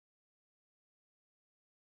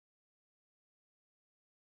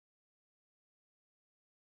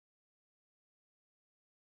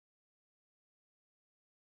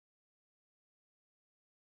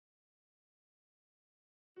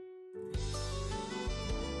We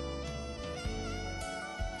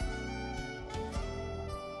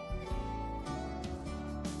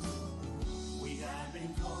have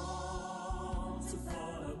been called to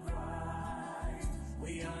follow Christ.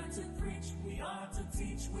 We are to preach, we are to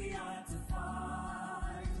teach, we are to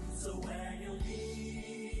fight. So where you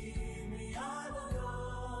lead me, I will go.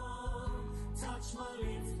 Touch my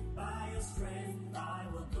lips, by your strength I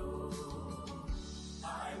will go.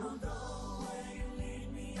 I will go where you lead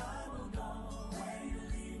me, I will go. Where you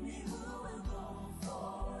lead me, who will go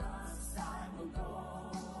for us? I will go.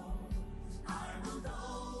 I will go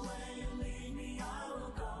where you lead me, I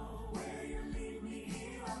will go. Where you lead me,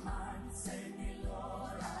 here am I. Send me,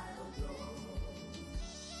 Lord, I will go.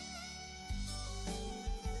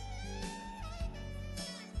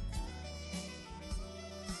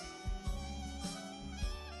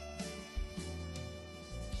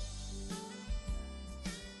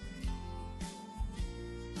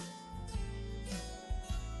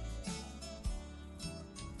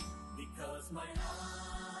 Because my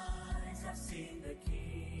eyes have seen the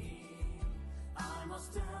King, I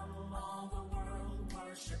must tell all the world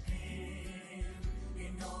worship Him.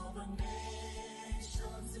 In all the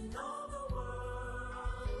nations, in all the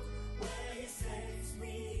world, where He sends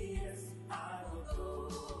me, yes, I will go.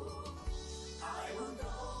 I will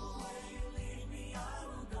go where you lead me, I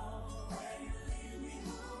will go. Where you lead me,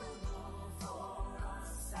 who will go for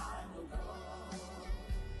us? I will go.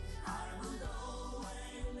 I will go where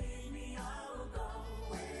you lead me, I will go.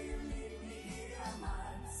 Where you lead me, here am I.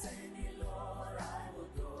 Send me, Lord, I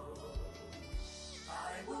will go. I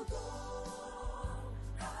will go.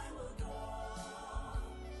 I will go.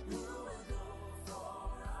 Who will go for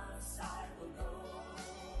us? I will go.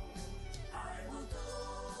 I will go.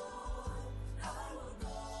 I will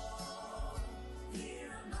go.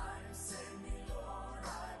 Here am I. Send me, Lord,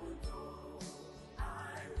 I will go. I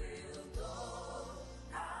will go.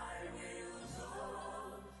 I will go.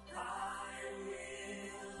 I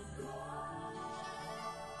will go.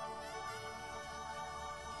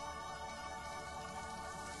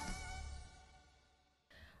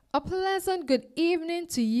 A pleasant good evening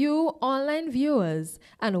to you, online viewers,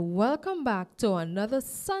 and welcome back to another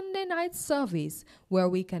Sunday night service where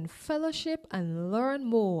we can fellowship and learn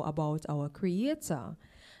more about our Creator.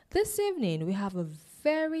 This evening, we have a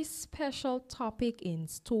very special topic in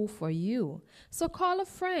store for you. So call a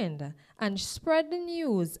friend and spread the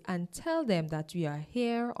news and tell them that we are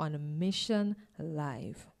here on a mission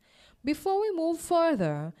live. Before we move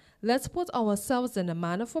further, let's put ourselves in a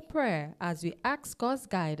manner for prayer as we ask God's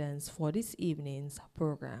guidance for this evening's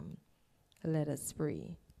program. Let us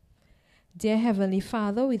pray. Dear Heavenly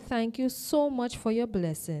Father, we thank you so much for your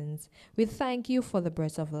blessings. We thank you for the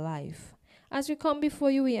breath of life. As we come before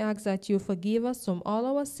you, we ask that you forgive us from all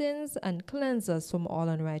our sins and cleanse us from all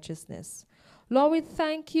unrighteousness. Lord, we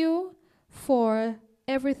thank you for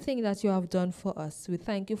everything that you have done for us. We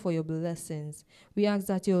thank you for your blessings. We ask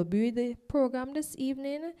that you will be with the program this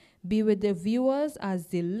evening, be with the viewers as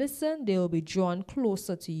they listen, they will be drawn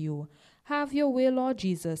closer to you. Have your way, Lord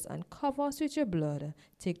Jesus, and cover us with your blood.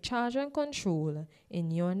 Take charge and control.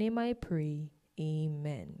 In your name I pray.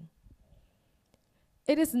 Amen.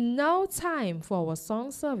 It is now time for our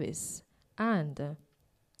song service, and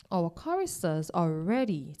our choristers are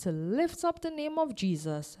ready to lift up the name of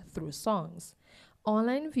Jesus through songs.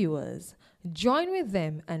 Online viewers, join with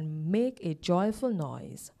them and make a joyful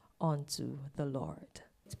noise unto the Lord.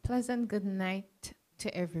 Pleasant good night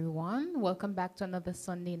to everyone. Welcome back to another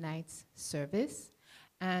Sunday night's service.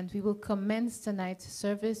 And we will commence tonight's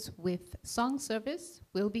service with song service.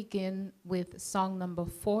 We'll begin with song number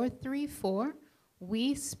 434,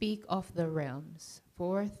 We Speak of the Realms.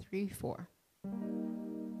 434.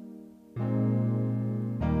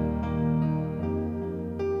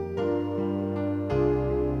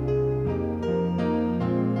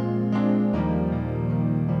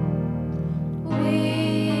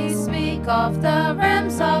 Of the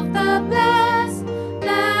realms of the blessed,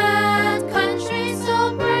 that country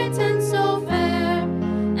so bright and so fair,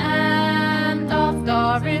 and of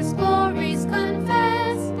glorious glories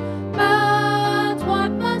confessed. But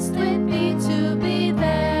what must it be to be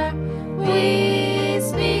there? We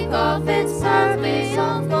speak of its surface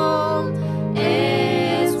of gold,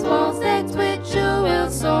 its walls decked with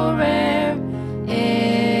jewels so rare,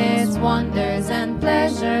 its wonders and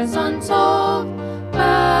pleasures untold.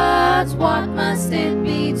 But what must it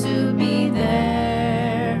be to be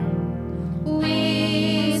there?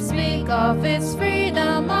 We speak of its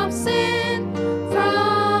freedom of sin,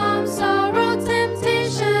 from sorrow,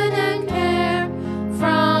 temptation, and care,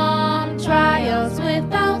 from trials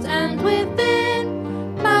without and within.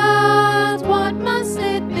 But what must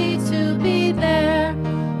it be to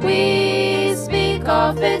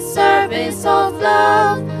service of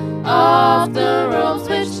love, of the robes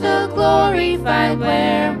which the glorified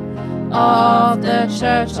wear, of the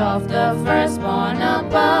church of the firstborn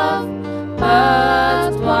above.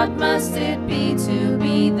 But what must it be to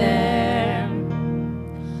be there?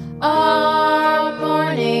 Our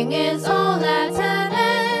mourning is all at an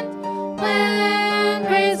end when,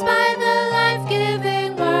 raised by the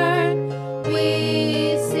life-giving word,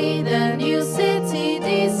 we see the new city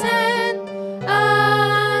descend,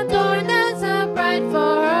 adorned as a bride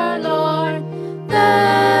for her Lord.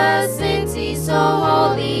 The city so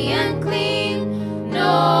holy and clean,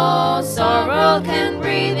 no sorrow can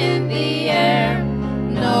breathe in the air,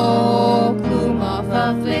 no gloom of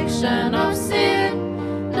affliction of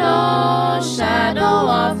sin, no shadow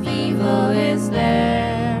of evil is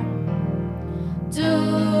there.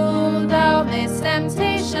 Do thou miss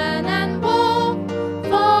temptation and woe,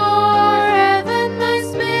 for heaven my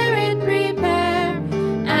spirit prepare,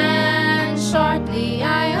 and shortly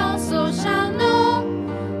I also shall know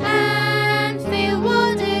and feel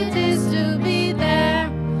what it is to be there.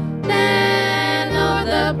 Then o'er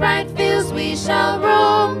the bright fields we shall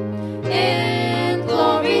roam, in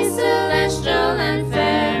glory celestial and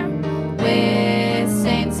fair, with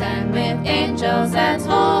saints and with angels at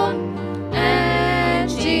home, and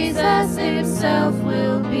Jesus himself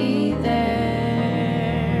will be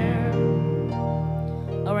there.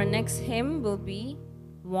 Our next hymn will be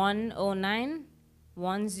 109,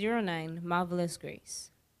 Marvelous Grace.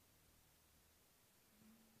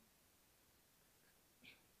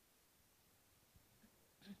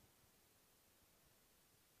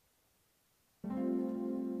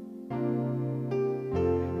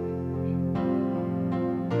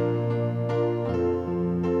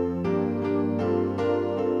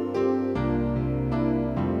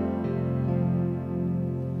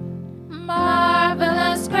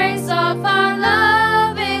 Marvelous grace of our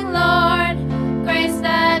loving Lord, grace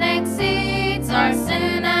that exceeds our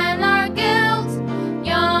sin and our guilt,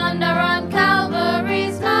 yonder on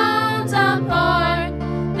Calvary's mount apart,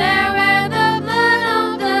 there where the blood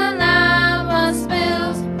of the Lamb was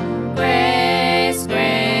spilled. Grace,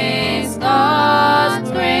 grace, God's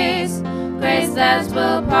grace, grace that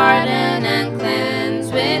will pardon and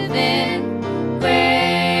cleanse within.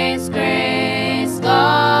 Grace, grace,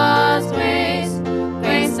 God's grace,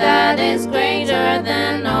 grace that is greater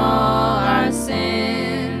than all our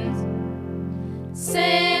sins.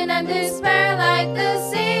 Sin and despair like the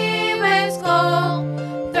sea waves go,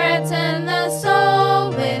 threaten the soul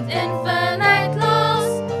with infinite loss.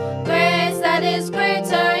 Grace that is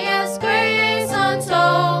greater, yes, grace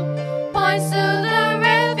untold, points to the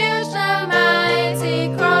refuge, the mighty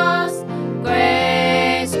cross.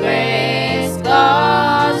 Grace, grace,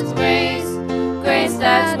 God's grace, grace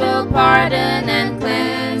that will pardon and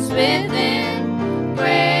cleanse within.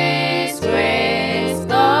 Grace, grace,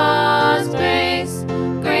 God's grace,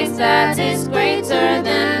 grace that is greater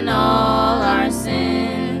than all our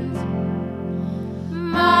sins.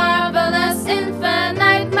 Marvelous,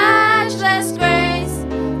 infinite, matchless grace,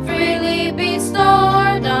 freely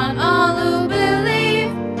bestowed on all who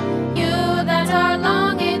believe. You that are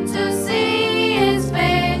longing to see his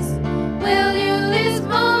face, will you this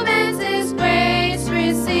moment his grace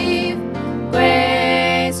receive?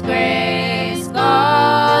 Grace, grace,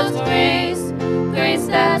 God's grace, grace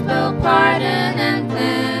that will pardon and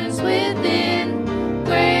cleanse within.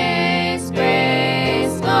 Grace,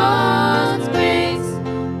 grace, God's grace,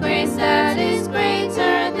 grace that is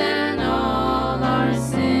greater than all our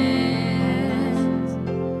sins.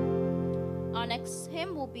 Our next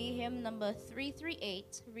hymn will be hymn number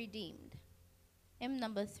 338, Redeemed. Hymn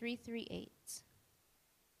number 338.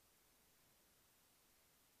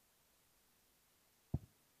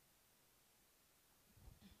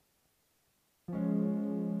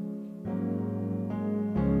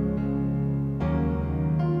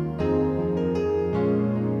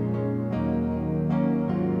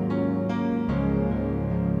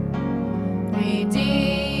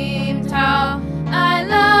 Redeemed, how I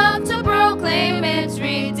love to proclaim it,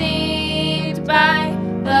 redeemed by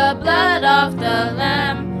the blood of the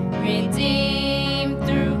Lamb, redeemed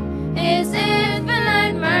through his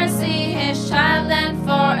infinite mercy, his child, and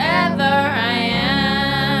forever I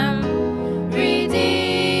am.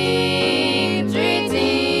 Redeemed,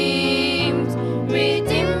 redeemed,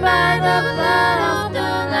 redeemed by the blood of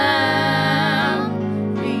the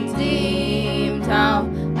Lamb, redeemed, how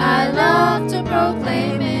I love to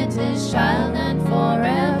proclaim it, his child, and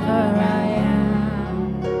forever I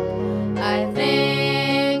am. I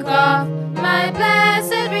think of my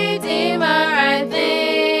blessed Redeemer, I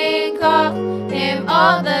think of him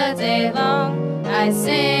all the day long. I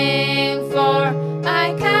sing, for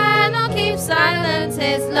I cannot silent.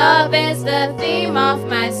 His love is the theme of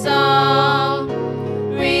my song.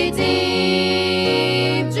 Redeemed,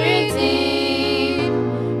 redeemed,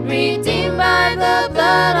 redeemed by the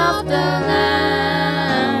blood of the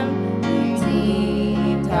Lamb.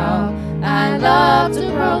 Redeemed, how I love to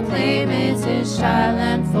proclaim it, His child,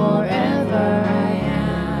 and forever I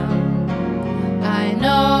am. I know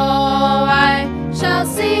I shall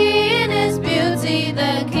see in His beauty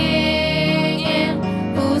the King, in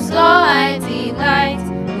whose law I delight,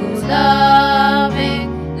 whose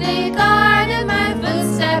lovingly guarded my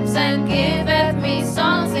footsteps and giveth me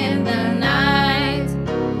songs in the night.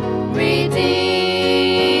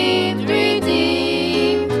 Redeemed,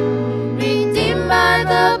 redeemed, redeemed by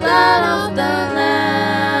the blood of the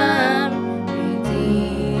Lamb.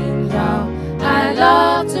 Redeemed, how I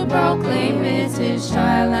love to proclaim it, His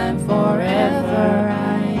child, and forever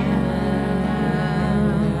I am.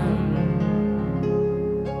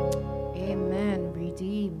 Amen.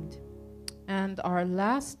 Redeemed. And our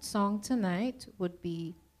last song tonight would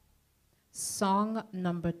be song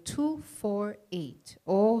number 248.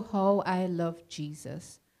 Oh, how I love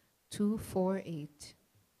Jesus. 248.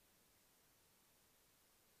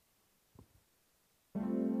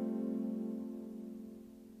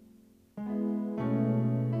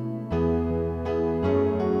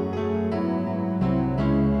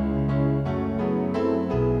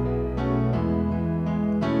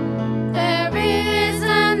 There is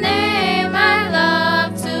a name I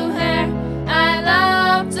love to hear, I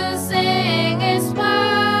love to sing His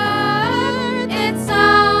word. It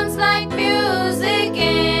sounds like music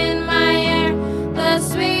in my ear, the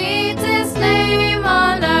sweetest name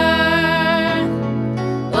on earth.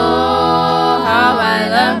 Oh, how I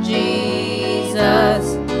love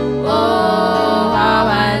Jesus. Oh, how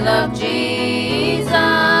I love Jesus.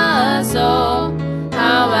 Oh,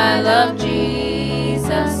 how I love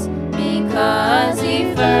Jesus, because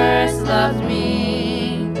He first loved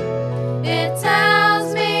me. It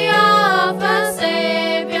tells me of a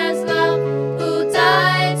Savior's love who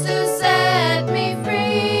died to set me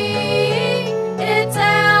free. It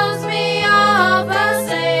tells me of a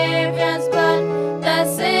Savior's blood, the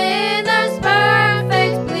sinner's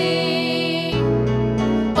perfect plea.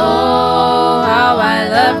 Oh, how I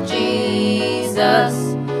love Jesus.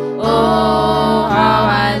 Oh, how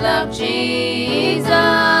I love Jesus.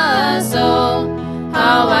 Oh,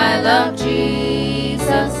 how I love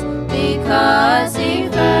Jesus, because He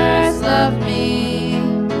first loved me.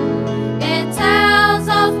 It tells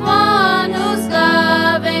of one whose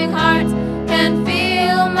loving heart can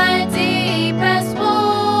feel my deepest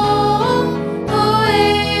wound, who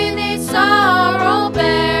in each sorrow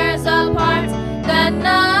bears a part that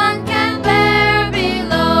none can bear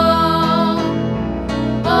below.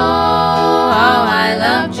 Oh, how I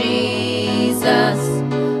love Jesus.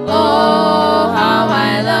 Oh, how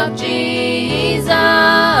I love Jesus.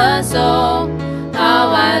 Oh, how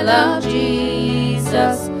I love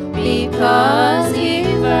Jesus, because He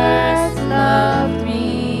first loved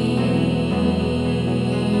me.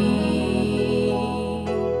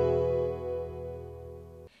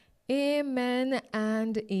 Amen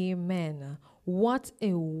and amen. What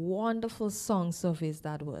a wonderful song service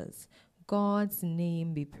that was. God's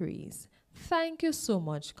name be praised. Thank you so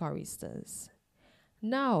much, choristers.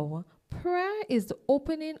 Now, prayer is the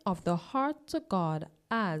opening of the heart to God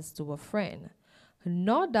as to a friend.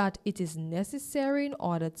 Not that it is necessary in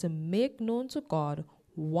order to make known to God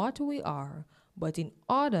what we are, but in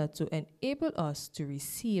order to enable us to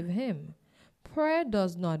receive Him. Prayer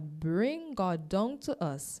does not bring God down to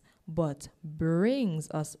us, but brings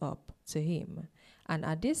us up to Him. And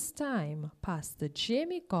at this time, Pastor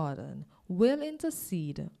Jamie Gordon will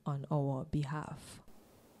intercede on our behalf.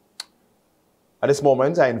 At this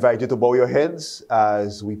moment, I invite you to bow your heads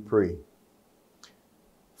as we pray.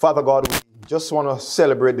 Father God, we just want to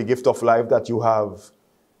celebrate the gift of life that you have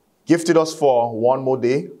gifted us for one more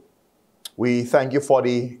day. We thank you for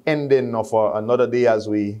the ending of another day as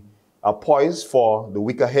we are poised for the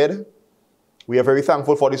week ahead. We are very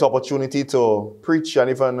thankful for this opportunity to preach and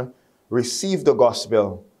even receive the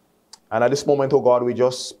gospel. And at this moment, oh God, we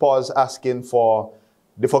just pause asking for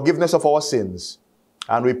the forgiveness of our sins.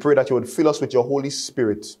 And we pray that you would fill us with your Holy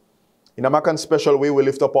Spirit. In a marked and special way, we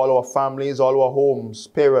lift up all our families, all our homes,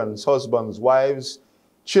 parents, husbands, wives,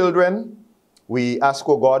 children. We ask,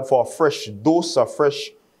 oh God, for a fresh dose, a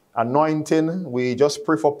fresh anointing. We just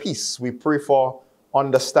pray for peace. We pray for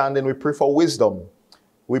understanding. We pray for wisdom.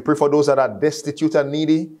 We pray for those that are destitute and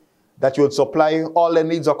needy, that you would supply all their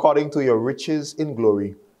needs according to your riches in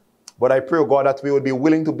glory. But I pray, oh God, that we would be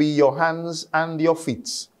willing to be your hands and your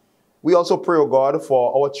feet. We also pray, oh God,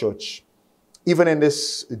 for our church. Even in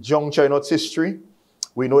this juncture in its history,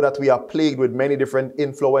 we know that we are plagued with many different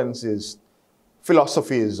influences,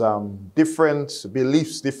 philosophies, different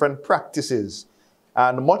beliefs, different practices.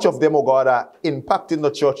 And much of them, oh God, are impacting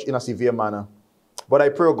the church in a severe manner. But I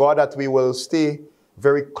pray, oh God, that we will stay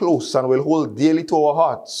very close and will hold dearly to our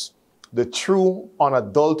hearts the true,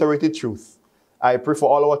 unadulterated truth. I pray for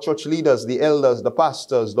all our church leaders, the elders, the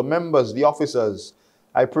pastors, the members, the officers.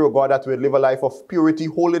 I pray, oh God, that we live a life of purity,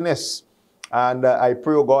 holiness. And I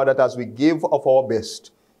pray, oh God, that as we give of our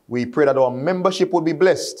best, we pray that our membership would be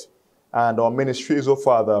blessed and our ministries, oh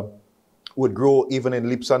Father, would grow even in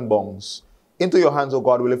leaps and bounds. Into your hands, oh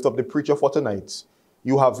God, we lift up the preacher for tonight.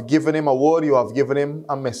 You have given him a word, you have given him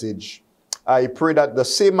a message. I pray that the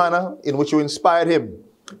same manner in which you inspired him,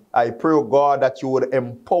 I pray, oh God, that you would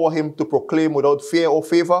empower him to proclaim without fear or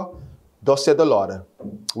favor. Thus said the Lord.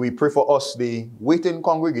 We pray for us, the waiting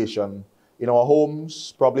congregation, in our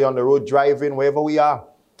homes, probably on the road, driving, wherever we are.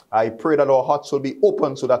 I pray that our hearts will be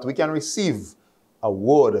open so that we can receive a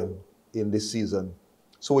word in this season.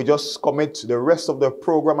 So we just commit the rest of the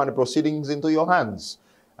program and the proceedings into your hands.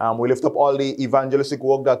 We lift up all the evangelistic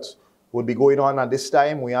work that would be going on at this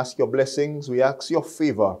time. We ask your blessings. We ask your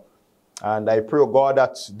favor. And I pray, oh God,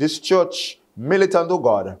 that this church, militant, oh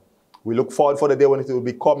God, we look forward for the day when it will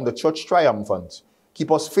become the church triumphant.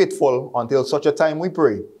 Keep us faithful until such a time, we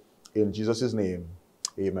pray. In Jesus' name,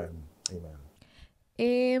 amen. Amen.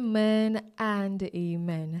 Amen and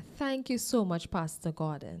amen. Thank you so much, Pastor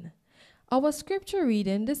Gordon. Our scripture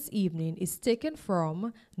reading this evening is taken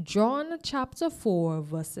from John chapter 4,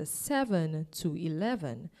 verses 7 to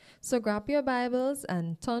 11. So grab your Bibles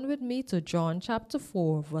and turn with me to John chapter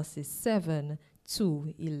 4, verses 7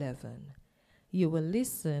 to 11. You will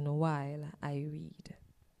listen while I read.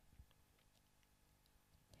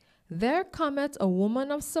 There cometh a woman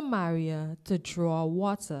of Samaria to draw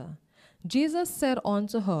water. Jesus said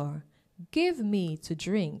unto her, Give me to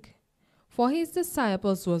drink. For his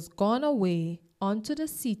disciples was gone away unto the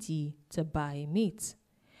city to buy meat.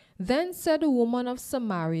 Then said the woman of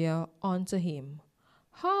Samaria unto him,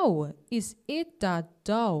 How is it that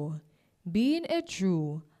thou, being a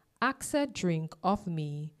Jew, askest drink of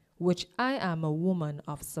me, which I am a woman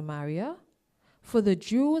of Samaria? For the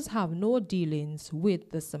Jews have no dealings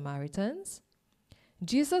with the Samaritans.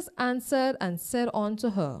 Jesus answered and said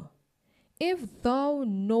unto her, If thou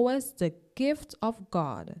knowest the gift of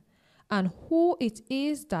God, and who it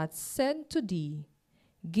is that said to thee,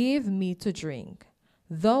 Give me to drink,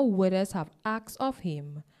 thou wouldest have asked of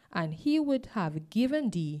him, and he would have given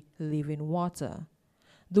thee living water.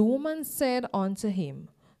 The woman said unto him,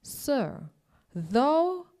 Sir,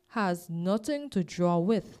 thou hast nothing to draw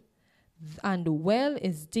with, and the well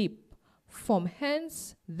is deep. From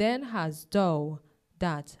hence then hast thou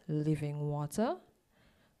that living water?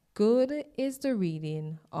 Good is the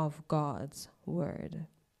reading of God's word.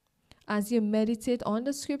 As you meditate on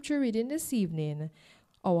the scripture reading this evening,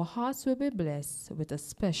 our hearts will be blessed with a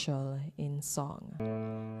special in song.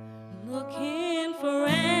 Looking for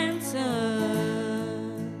answers,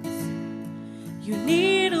 you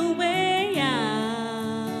need a way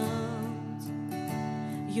out.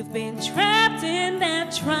 You've been trapped in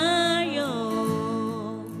that trial,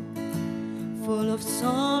 full of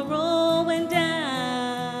sorrow and doubt.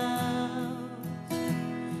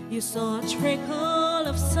 You saw a trickle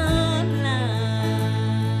of sunlight,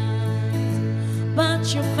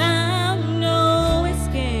 but you found no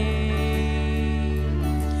escape.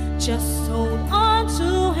 Just hold on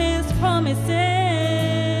to his promises.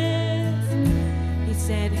 He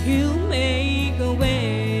said he'll make a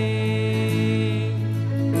way.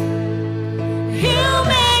 He'll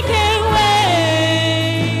make a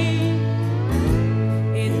way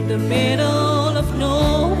in the middle of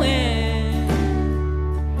nowhere.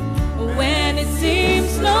 When it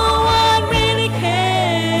seems no one really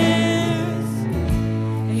cares,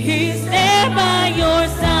 he's there by your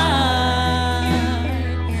side.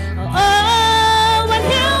 Oh, and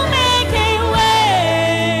he'll make a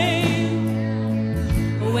way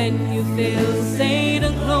when you feel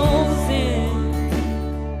Satan closing.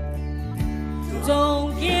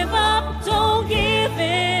 Don't give up, don't give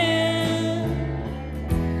in.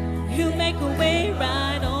 He'll make a way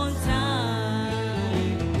right on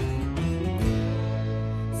time.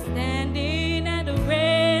 Standing at the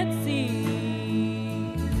Red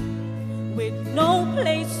Sea with no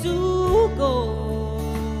place to go,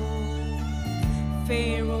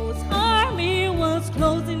 Pharaoh's army was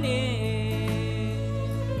closing in,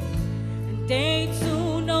 and they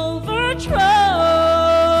soon overthrow.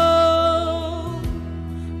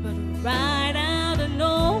 But right out of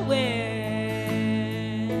nowhere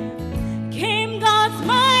came God's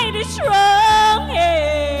mighty stroke.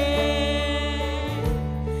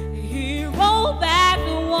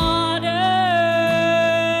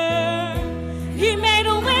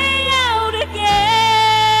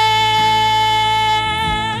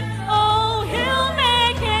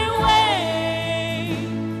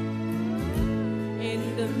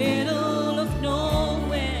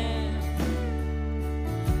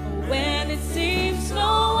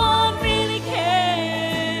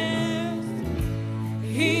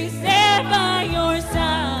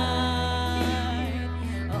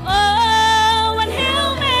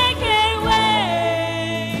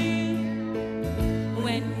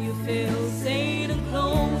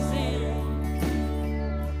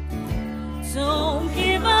 Don't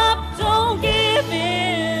give up, don't give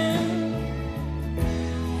in.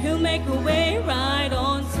 He'll make a way right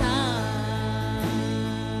on time.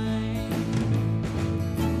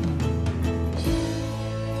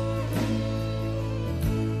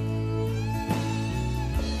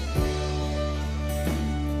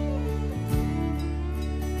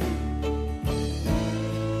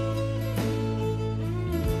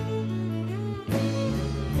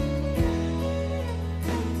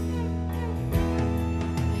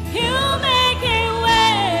 He'll make a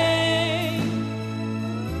way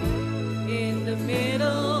in the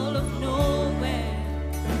middle of nowhere.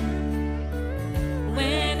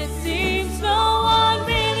 When it seems no one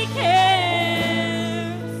really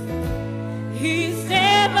cares, He's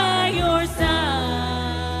there by your side.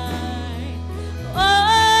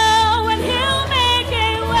 Oh, and He'll make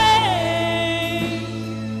a way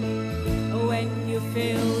when you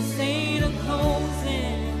feel Satan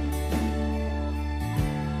closing.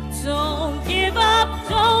 Don't give up,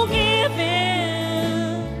 don't give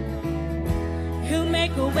in. He'll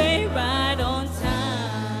make a way right on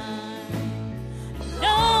time.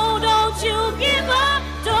 No, don't you give up,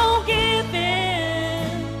 don't give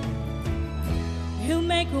in. He'll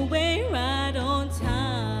make a way right on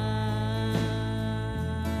time.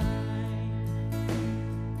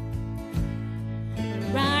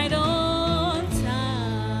 Right on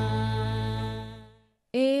time.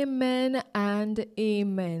 Amen and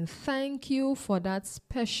amen. Thank you for that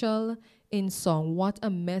special in song. What a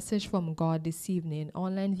message from God this evening.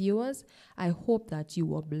 Online viewers, I hope that you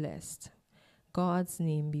were blessed. God's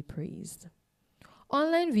name be praised.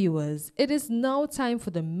 Online viewers, it is now time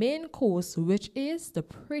for the main course, which is the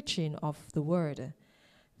preaching of the word.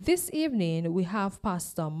 This evening, we have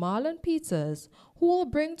Pastor Malon Peters, who will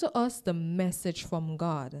bring to us the message from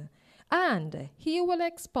God. And he will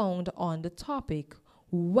expound on the topic,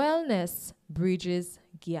 Wellness Bridges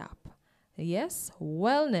Gap. Yes,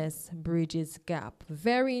 Wellness Bridges Gap.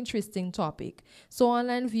 Very interesting topic. So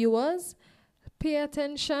online viewers, pay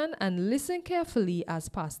attention and listen carefully as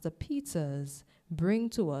Pastor Peters bring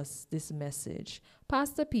to us this message.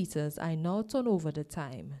 Pastor Peters, I now turn over the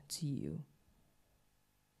time to you.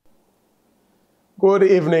 Good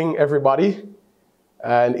evening, everybody.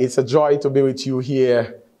 And it's a joy to be with you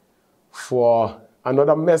here for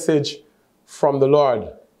another message from the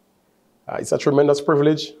Lord. It's a tremendous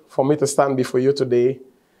privilege for me to stand before you today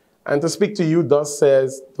and to speak to you, thus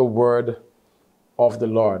says the word of the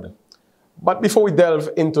Lord. But before we delve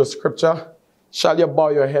into scripture, shall you bow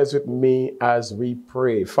your heads with me as we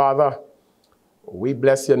pray? Father, we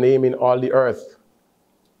bless your name in all the earth.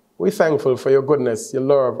 We're thankful for your goodness, your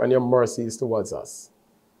love, and your mercies towards us.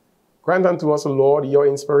 Grant unto us, Lord, your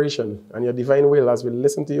inspiration and your divine will as we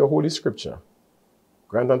listen to your holy scripture.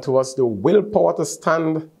 Grant unto us the willpower to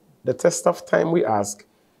stand the test of time, we ask,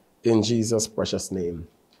 in Jesus' precious name.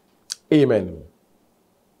 Amen.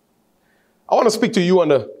 I want to speak to you on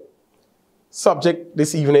the subject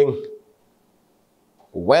this evening,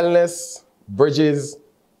 Wellness Bridges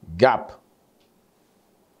Gap.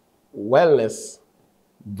 Wellness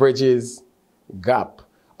Bridges Gap.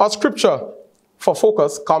 Our scripture for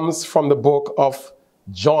focus comes from the book of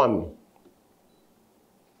John.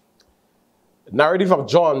 Narrative of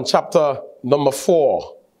John, chapter number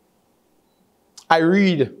 4. I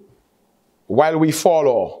read while we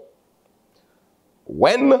follow.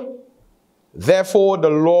 When, therefore, the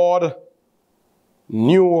Lord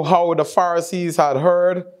knew how the Pharisees had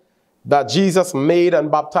heard that Jesus made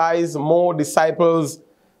and baptized more disciples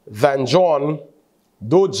than John,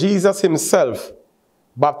 though Jesus himself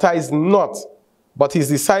baptized not, but his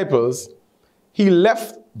disciples, he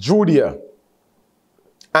left Judea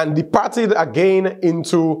and departed again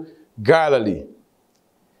into Galilee.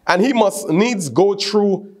 And he must needs go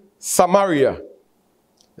through Samaria.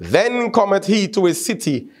 Then cometh he to a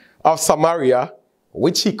city of Samaria,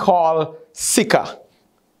 which he called Sychar,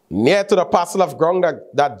 near to the parcel of ground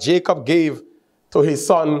that Jacob gave to his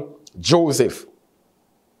son Joseph.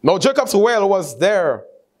 Now Jacob's well was there.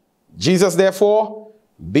 Jesus, therefore,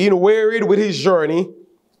 being wearied with his journey,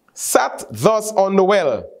 sat thus on the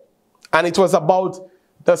well, and it was about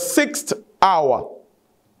the 6th hour.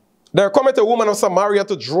 There cometh a woman of Samaria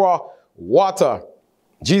to draw water.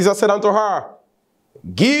 Jesus said unto her,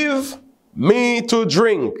 Give me to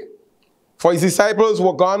drink. For his disciples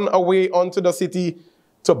were gone away unto the city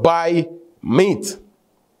to buy meat.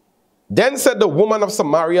 Then said the woman of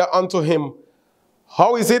Samaria unto him,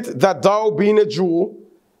 How is it that thou, being a Jew,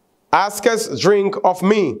 askest drink of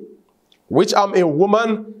me, which am a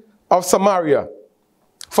woman of Samaria?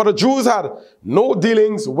 For the Jews had no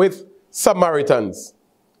dealings with Samaritans.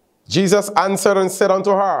 Jesus answered and said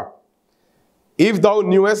unto her, if thou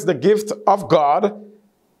knewest the gift of God,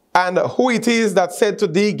 and who it is that said to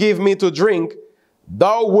thee, give me to drink,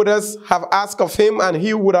 thou wouldest have asked of him, and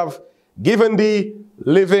he would have given thee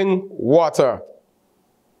living water.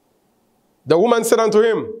 The woman said unto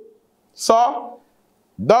him, Sir,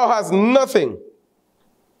 thou hast nothing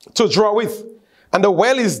to draw with, and the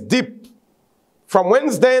well is deep. From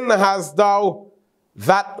whence then hast thou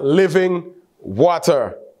that living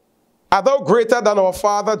water? Art thou greater than our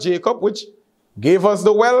father Jacob, which gave us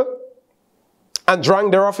the well, and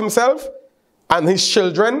drank thereof himself, and his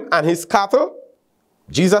children, and his cattle?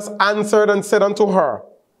 Jesus answered and said unto her,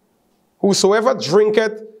 Whosoever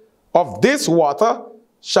drinketh of this water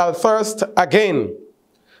shall thirst again.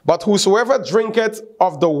 But whosoever drinketh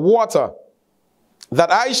of the water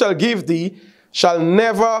that I shall give thee shall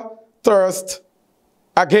never thirst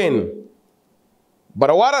again. But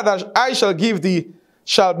the water that I shall give thee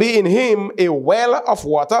shall be in him a well of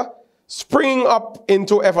water, springing up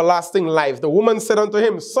into everlasting life. The woman said unto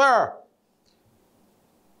him, Sir,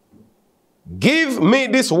 give me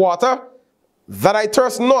this water, that I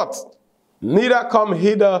thirst not, neither come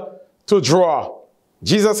hither to draw.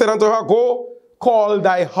 Jesus said unto her, Go, call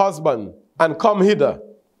thy husband, and come hither.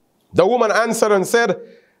 The woman answered and said,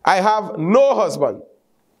 I have no husband.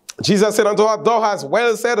 Jesus said unto her, Thou hast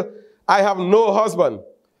well said, I have no husband.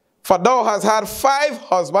 For thou hast had 5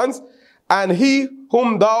 husbands, and he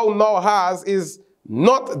whom thou now hast is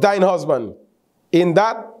not thine husband. In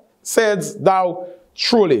that saidst thou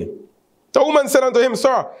truly. The woman said unto him,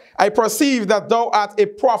 Sir, I perceive that thou art a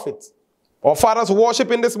prophet. Our fathers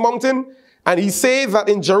worship in this mountain, and he said that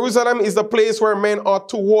in Jerusalem is the place where men ought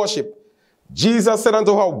to worship. Jesus said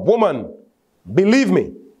unto her, Woman, believe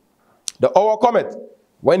me, the hour cometh,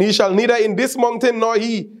 when he shall neither in this mountain nor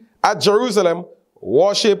he at Jerusalem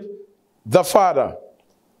worship the Father.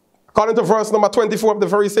 According to verse number 24 of the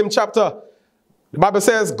very same chapter, the Bible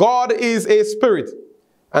says, God is a spirit,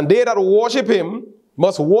 and they that worship him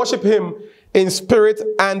must worship him in spirit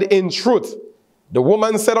and in truth. The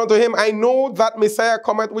woman said unto him, I know that Messiah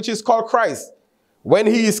cometh, which is called Christ. When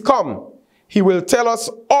he is come, he will tell us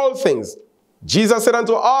all things. Jesus said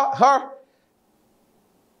unto her,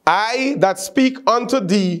 I that speak unto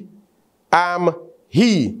thee am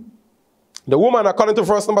he. The woman, according to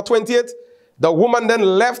verse number 28, the woman then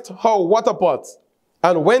left her water pot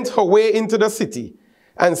and went her way into the city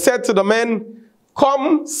and said to the men,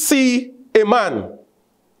 Come see a man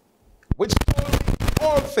which told me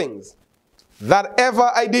all things that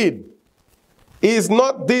ever I did. Is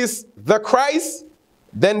not this the Christ?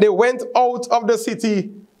 Then they went out of the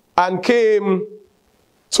city and came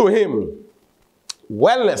to him.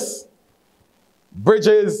 Wellness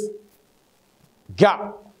bridges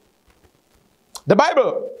gap. The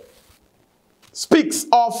Bible speaks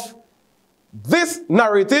of this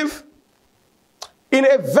narrative in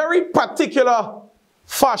a very particular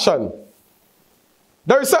fashion.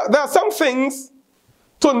 There are some things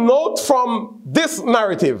to note from this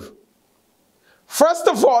narrative. First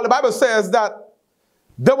of all, the Bible says that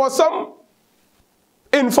there was some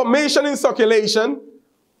information in circulation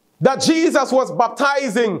that Jesus was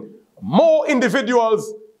baptizing more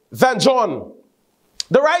individuals than John.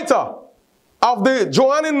 The writer of the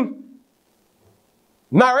Johannine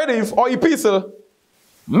narrative or epistle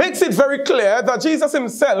makes it very clear that Jesus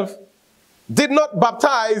himself did not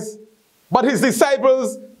baptize, but his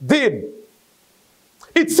disciples did.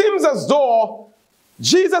 It seems as though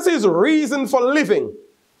Jesus' reason for living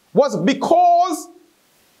was because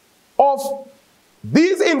of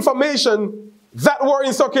these information that were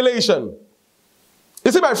in circulation.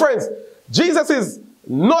 You see, my friends, Jesus is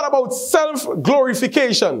not about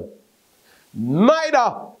self-glorification,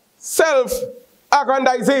 neither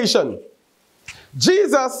self-aggrandization.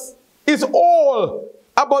 Jesus is all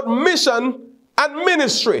about mission and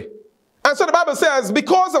ministry. And so the Bible says,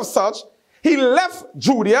 because of such, he left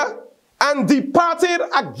Judea and departed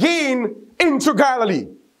again into Galilee.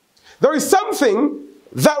 There is something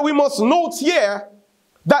that we must note here,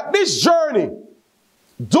 that this journey,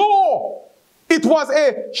 though it was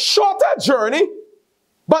a shorter journey,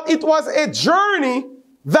 but it was a journey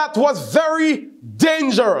that was very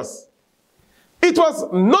dangerous. It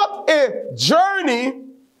was not a journey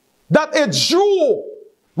that a Jew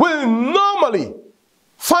will normally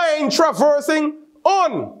find traversing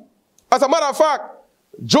on. As a matter of fact,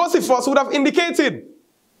 Josephus would have indicated,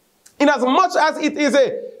 in as much as it is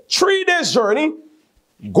a 3-day journey,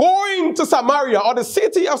 going to Samaria, or the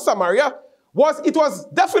city of Samaria, was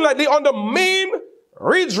definitely on the main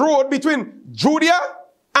ridge road between Judea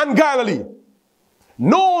and Galilee,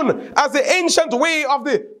 known as the ancient way of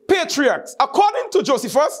the patriarchs. According to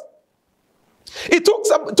Josephus, It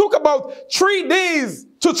took about 3 days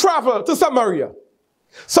to travel to Samaria.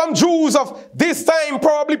 Some Jews of this time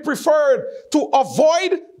probably preferred to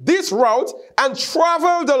avoid this route and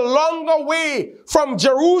travel the longer way from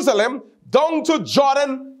Jerusalem down to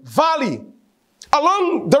Jordan Valley,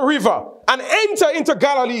 along the river, and enter into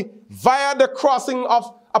Galilee via the crossing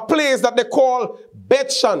of a place that they call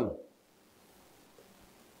Bethshan.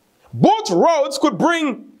 Both routes could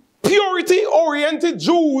bring purity-oriented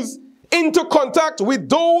Jews into contact with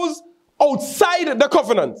those outside the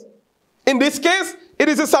covenant. In this case, it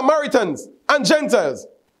is the Samaritans and Gentiles.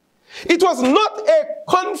 It was not a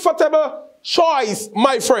comfortable choice,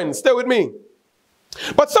 my friends. Stay with me.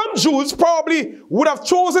 But some Jews probably would have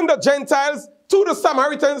chosen the Gentiles to the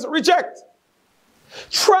Samaritans' reject.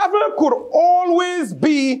 Travel could always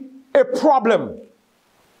be a problem.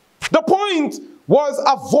 The point was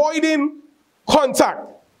avoiding contact.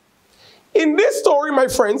 In this story, my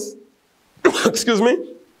friends, excuse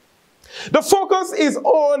me, the focus is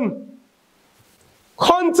on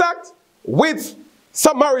contact with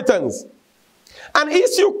Samaritans. An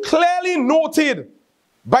issue clearly noted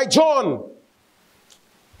by John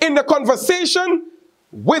in the conversation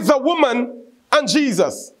with the woman and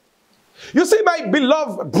Jesus. You see, my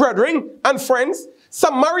beloved brethren and friends,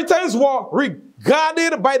 Samaritans were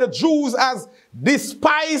regarded by the Jews as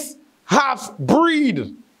despised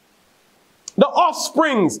half-breed, the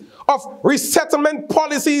offsprings of resettlement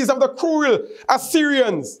policies of the cruel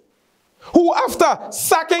Assyrians, who after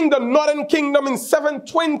sacking the northern kingdom in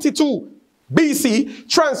 722 BC,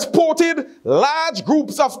 transported large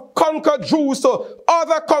groups of conquered Jews to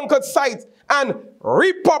other conquered sites and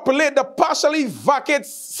repopulate the partially vacant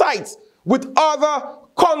sites with other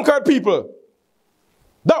conquered people.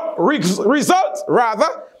 The result, rather,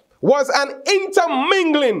 was an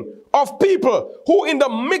intermingling of people who, in the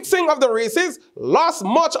mixing of the races, lost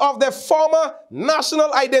much of their former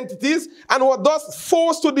national identities and were thus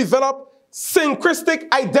forced to develop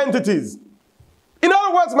syncretic identities. In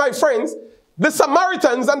other words, my friends, the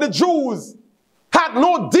Samaritans and the Jews had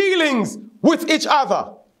no dealings with each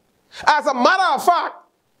other. As a matter of fact,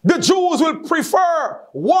 the Jews will prefer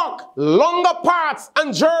walk longer paths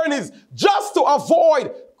and journeys just to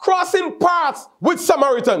avoid crossing paths with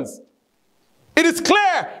Samaritans. It is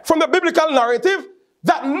clear from the biblical narrative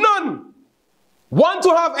that none want to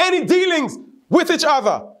have any dealings with each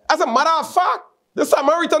other. As a matter of fact, the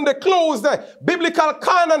Samaritan, they closed the biblical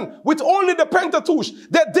canon with only the Pentateuch.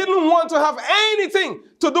 They didn't want to have anything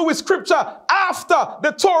to do with scripture after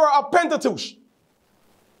the Torah of Pentateuch.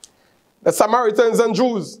 The Samaritans and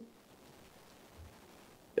Jews,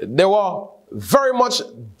 they were very much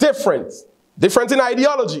different in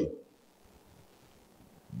ideology.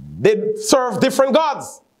 They served different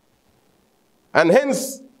gods. And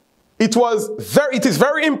hence, it is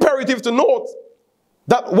very imperative to note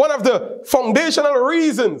that one of the foundational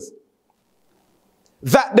reasons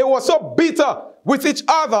that they were so bitter with each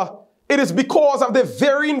other, it is because of the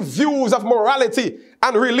varying views of morality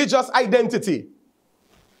and religious identity.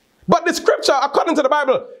 But the scripture, according to the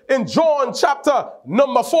Bible, in John chapter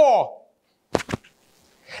number 4,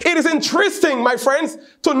 it is interesting, my friends,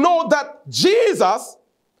 to know that Jesus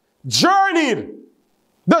journeyed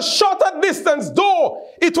the shorter distance, though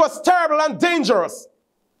it was terrible and dangerous,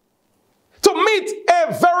 to meet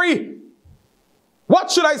a very,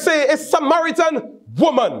 a Samaritan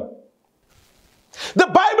woman. The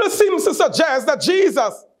Bible seems to suggest that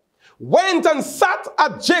Jesus went and sat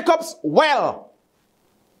at Jacob's well.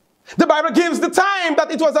 The Bible gives the time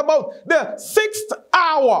that it was about the 6th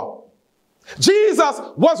hour. Jesus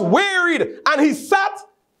was wearied and he sat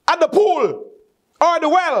at the pool or the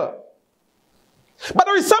well. But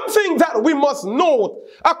there is something that we must note.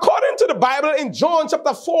 According to the Bible in John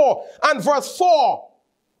chapter 4 and verse 4,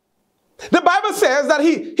 the Bible says that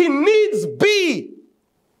he needs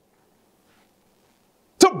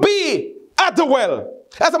to be at the well.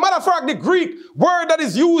 As a matter of fact, the Greek word that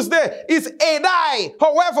is used there is edai.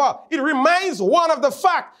 However, it reminds one of the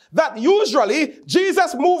fact that usually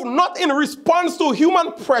Jesus moved not in response to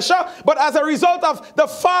human pressure, but as a result of the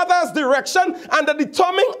Father's direction and the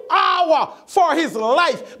determined hour for his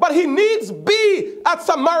life. But he needs be at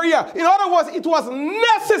Samaria. In other words, it was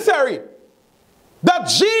necessary that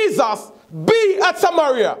Jesus be at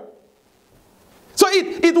Samaria. So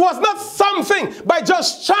it was not something by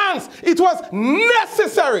just chance. It was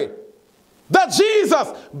necessary that Jesus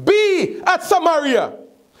be at Samaria.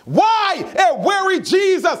 Why a weary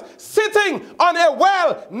Jesus sitting on a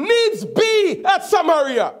well needs be at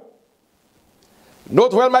Samaria?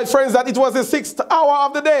 Note well, my friends, that it was the 6th hour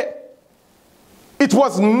of the day. It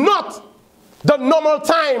was not the normal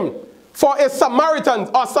time for a Samaritan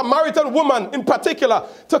or Samaritan woman in particular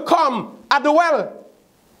to come at the well.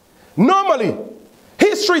 Normally,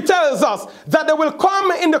 history tells us that they will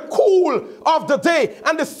come in the cool of the day,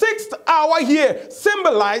 and the 6th hour here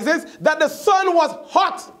symbolizes that the sun was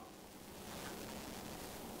hot.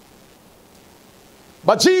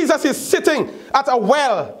 But Jesus is sitting at a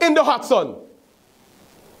well in the hot sun.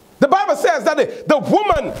 The Bible says that the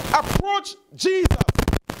woman approached Jesus.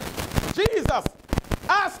 Jesus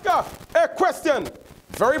asked her a question,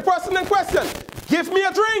 very personal question. Give me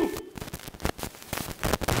a drink.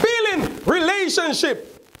 Building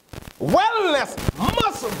relationship, wellness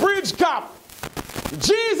must bridge gap.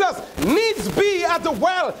 Jesus needs to be at the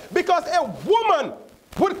well because a woman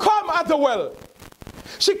would come at the well.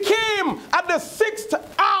 She came at the 6th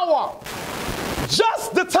hour,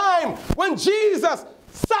 just the time when Jesus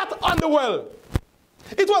sat on the well.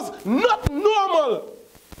 It was not normal.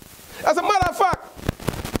 As a matter of fact,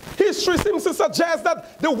 history seems to suggest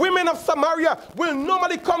that the women of Samaria will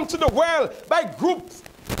normally come to the well by groups.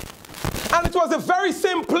 And it was the very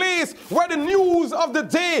same place where the news of the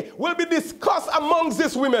day will be discussed amongst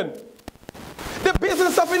these women. The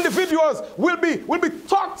business of individuals will be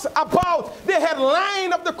talked about. The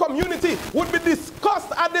headline of the community would be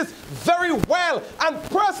discussed at this very well. And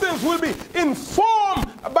persons will be informed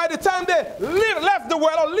by the time they left the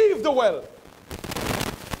well or leave the well.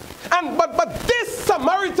 But this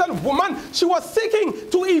Samaritan woman, she was seeking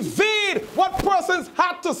to evade what persons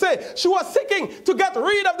had to say. She was seeking to get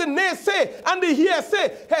rid of the naysay and the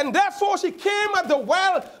hearsay. And therefore she came at the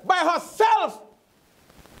well by herself.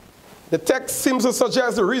 The text seems to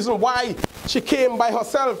suggest the reason why she came by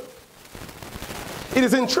herself. It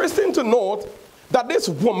is interesting to note that this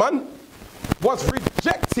woman was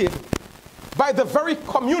rejected by the very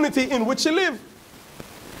community in which she lived.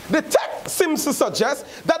 The text seems to suggest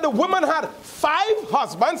that the woman had 5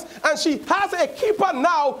 husbands and she has a keeper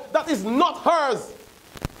now that is not hers.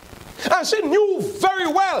 And she knew very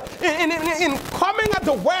well in coming at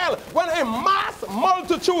the well when a mass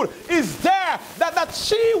multitude is there that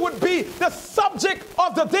she would be the subject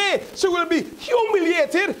of the day. She will be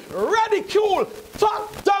humiliated, ridiculed,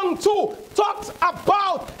 talked down to, talked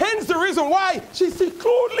about. Hence the reason why she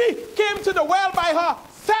secludely came to the well by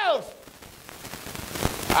herself.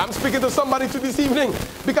 I'm speaking to somebody this evening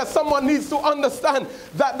because someone needs to understand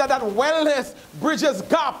that wellness bridges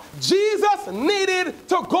gap. Jesus needed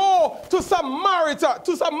to go to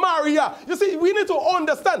Samaria. You see, we need to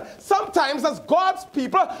understand sometimes as God's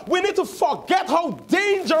people, we need to forget how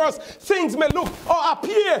dangerous things may look or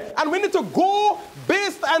appear. And we need to go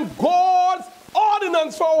based on God's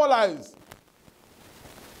ordinance for our lives.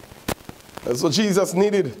 And so Jesus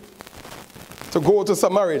needed to go to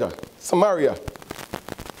Samaria.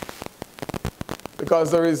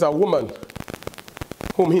 Because there is a woman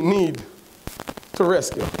whom he needs to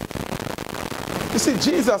rescue. You see,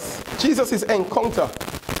 Jesus' encounter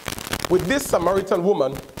with this Samaritan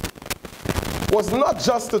woman was not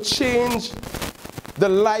just to change the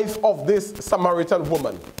life of this Samaritan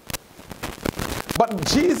woman, but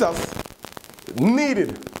Jesus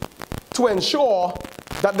needed to ensure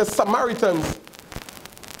that the Samaritans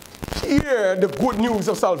hear the good news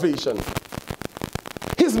of salvation.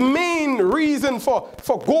 His main reason for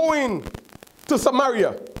going to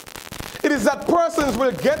Samaria, it is that persons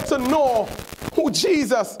will get to know who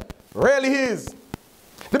Jesus really is.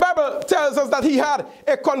 The Bible tells us that he had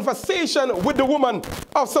a conversation with the woman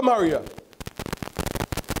of Samaria.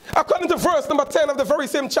 According to verse number 10 of the very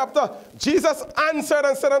same chapter, Jesus answered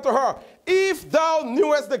and said unto her, if thou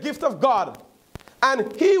knewest the gift of God,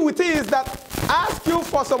 and he it is that asks you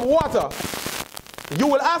for some water, you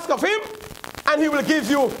will ask of him, and he will give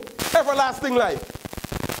you everlasting life.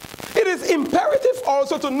 It is imperative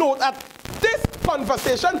also to note that this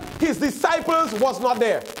conversation, his disciples was not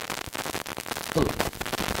there.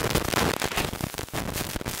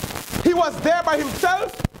 He was there by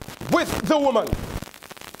himself with the woman.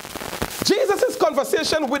 Jesus'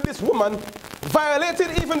 conversation with this woman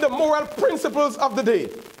violated even the moral principles of the day.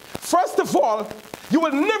 First of all, you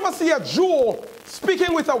will never see a Jew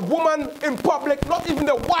speaking with a woman in public, not even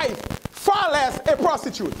the wife, far less a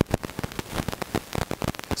prostitute.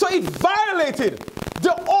 So it violated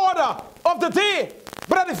the order of the day.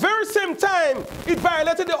 But at the very same time, it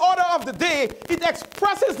violated the order of the day. It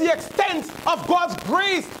expresses the extent of God's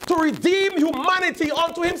grace to redeem humanity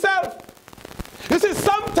unto himself. You see,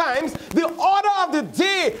 sometimes the order of the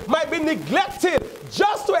day might be neglected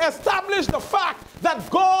just to establish the fact that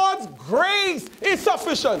God's grace is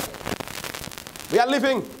sufficient. We are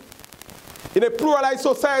living in a pluralized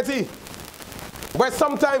society where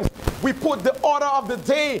sometimes we put the order of the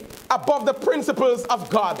day above the principles of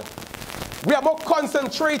God. We are more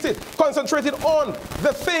concentrated on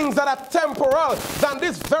the things that are temporal than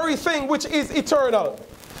this very thing which is eternal.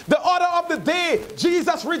 The order of the day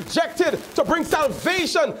Jesus rejected to bring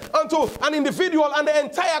salvation unto an individual and the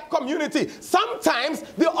entire community. Sometimes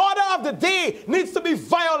the order of the day needs to be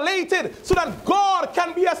violated so that God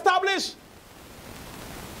can be established.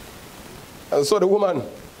 And so the woman,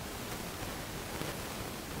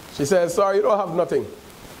 she says, "Sorry, you don't have nothing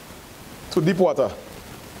to deep water.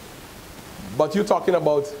 But you're talking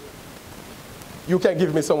about, you can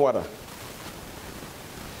give me some water."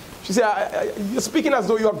 She said, "You're speaking as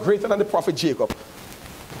though you are greater than the prophet Jacob."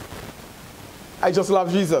 I just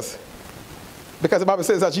love Jesus. Because the Bible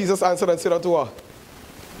says that Jesus answered and said unto her,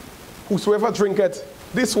 "Whosoever drinketh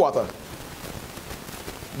this water,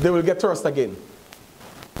 they will get thirst again.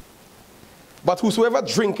 But whosoever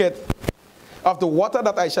drinketh of the water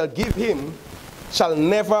that I shall give him shall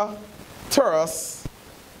never thirst,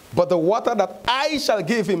 but the water that I shall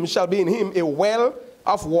give him shall be in him a well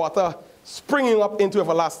of water springing up into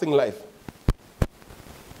everlasting life."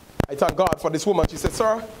 I thank God for this woman. She said,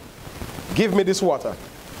 "Sir, give me this water.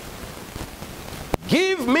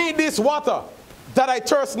 Give me this water that I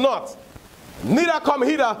thirst not, neither come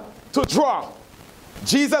hither to draw."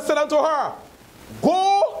 Jesus said unto her,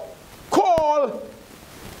 "Go call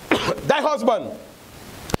thy husband."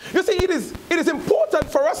 You see, it is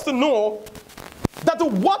important for us to know that the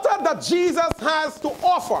water that Jesus has to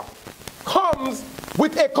offer comes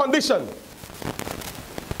with a condition.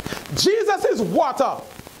 Jesus' water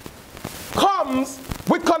comes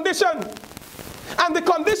with condition. And the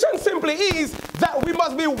condition simply is that we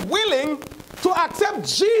must be willing to accept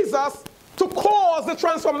Jesus to cause the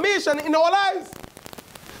transformation in our lives.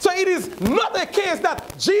 So it is not a case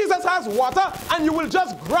that Jesus has water and you will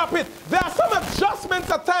just grab it. There are some adjustments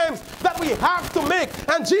at times that we have to make.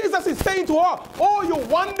 And Jesus is saying to her, "Oh, you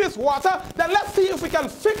want this water? Then let's see if we can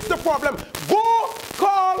fix the problem. Go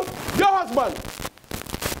call your husband."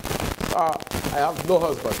 "I have no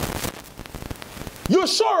husband." "You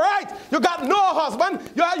sure right? You got no husband.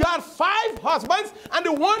 You had 5 husbands, and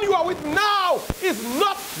the one you are with now is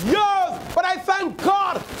not yours. But I thank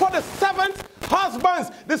God for the 7th husband,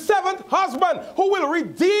 the 7th husband who will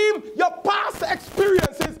redeem your past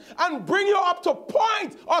experiences and bring you up to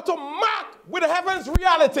point or to mark with heaven's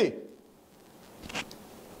reality."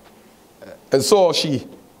 And so she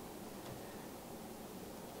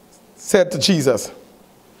said to Jesus,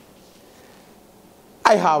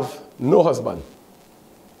 "I have no husband."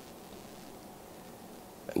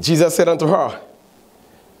 And Jesus said unto her,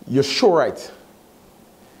 "You're sure right."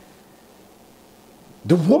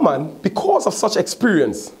 The woman, because of such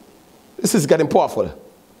experience, this is getting powerful.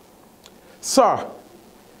 "Sir,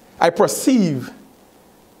 I perceive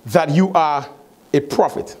that you are a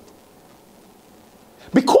prophet."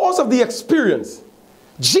 Because of the experience,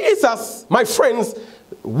 Jesus, my friends,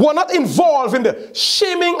 were not involved in the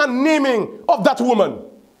shaming and naming of that woman.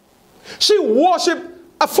 She worshipped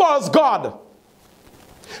a false god.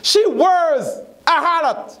 She was a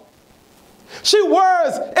harlot. She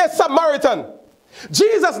was a Samaritan.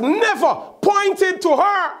 Jesus never pointed to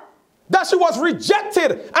her that she was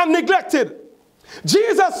rejected and neglected.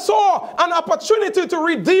 Jesus saw an opportunity to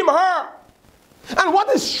redeem her. And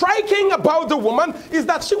what is striking about the woman is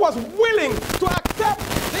that she was willing to accept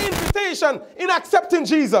the invitation in accepting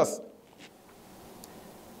Jesus.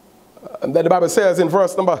 And then the Bible says in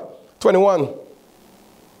verse number 21,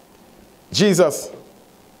 Jesus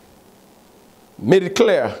made it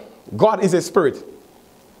clear, God is a spirit,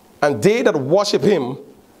 and they that worship him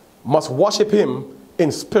must worship him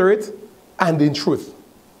in spirit and in truth.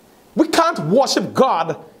 We can't worship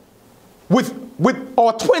God with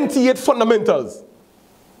our 28 fundamentals,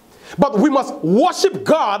 but we must worship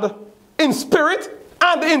God in spirit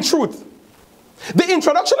and in truth. The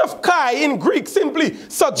introduction of Kai in Greek simply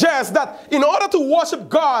suggests that in order to worship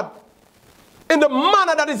God in the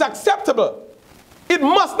manner that is acceptable, it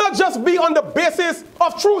must not just be on the basis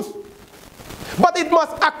of truth, but it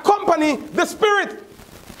must accompany the spirit.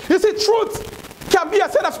 You see, truth can be a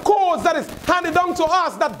set of codes that is handed down to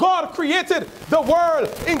us, that God created the world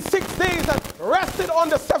in 6 days and rested on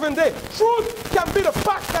the 7th day. Truth can be the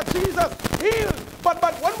fact that Jesus healed. But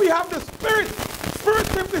when we have the Spirit, Spirit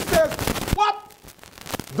simply says, what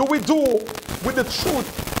do we do with the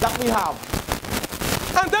truth that we have?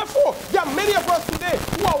 And therefore, there are many of us today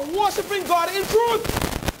who are worshiping God in truth.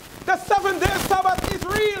 The 7-day Sabbath is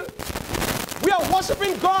real. We are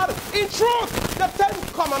worshiping God in truth. The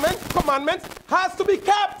 10th commandment has to be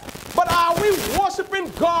kept. But are we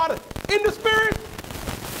worshiping God in the Spirit?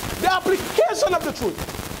 The application of the truth.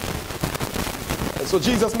 And so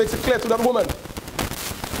Jesus makes it clear to that woman.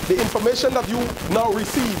 the information that you now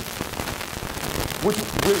receive, which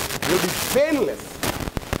will be painless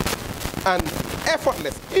and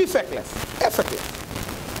effortless, effortless,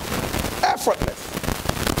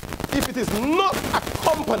 if it is not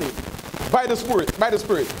accompanied by the Spirit. And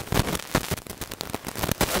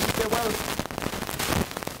you say, well,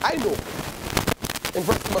 I know. In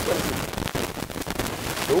verse number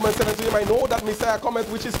 26, the woman said unto him, I know that Messiah cometh,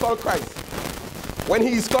 which is called Christ. When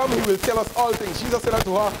he is come, he will tell us all things. Jesus said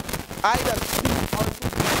unto her, I that speak unto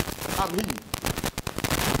you am he.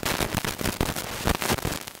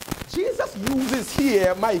 Jesus uses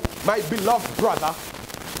here, my beloved brother,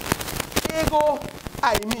 ego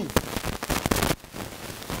eimi.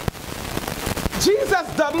 Jesus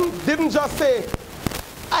didn't just say,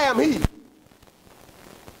 I am he.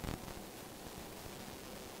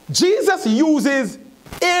 Jesus uses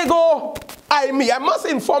ego eimi. I must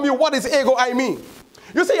inform you what is ego eimi.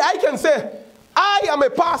 You see, I can say, I am a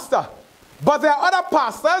pastor, but there are other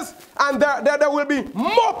pastors, and there will be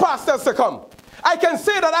more pastors to come. I can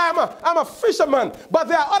say that I'm a fisherman, but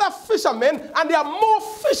there are other fishermen, and there are more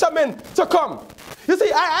fishermen to come. You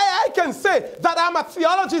see, I can say that I'm a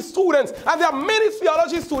theology student, and there are many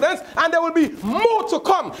theology students, and there will be more to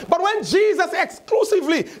come. But when Jesus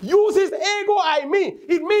exclusively uses ego eimi,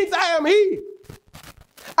 it means I am he.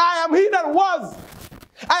 I am he that was.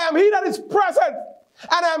 I am he that is present.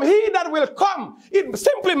 And I am he that will come. It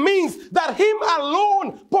simply means that him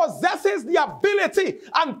alone possesses the ability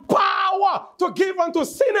and power to give unto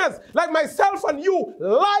sinners like myself and you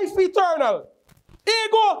life eternal.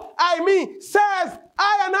 Ego eimi says,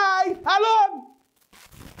 I and I alone.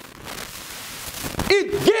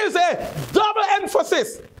 It gives a double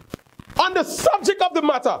emphasis on the subject of the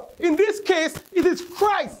matter. In this case, it is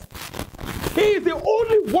Christ. He is the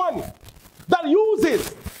only one that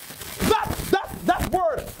uses that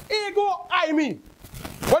word, ego eimi.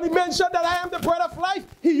 When he mentioned that I am the bread of life,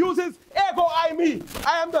 he uses ego eimi.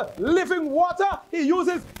 I am the living water, he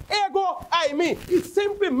uses ego eimi. It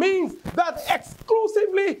simply means that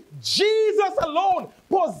exclusively Jesus alone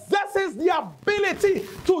possesses the ability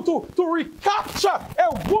to recapture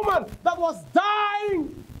a woman that was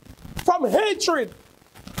dying from hatred,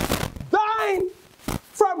 dying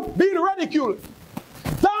from being ridiculed,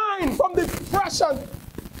 dying from depression,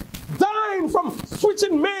 dying from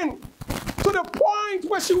switching men, to the point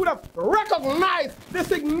where she would have recognized the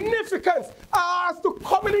significance as to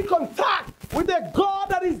coming in contact with a God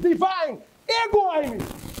that is divine. Ego eimi.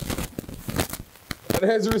 And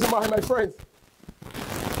here's the reason why, my friends.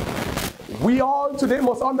 We all today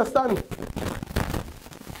must understand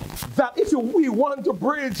that if we want to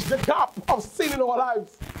bridge the gap of sin in our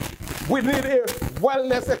lives, we need a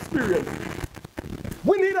wellness experience.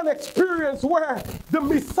 We need an experience where the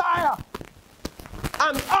Messiah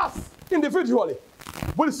and us individually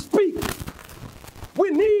will speak. We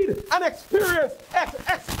need an experience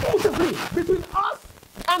exclusively between us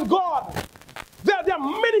and God. There are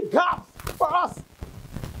many gaps for us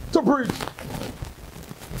to bridge.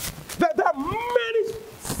 There are many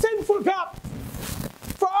sinful gaps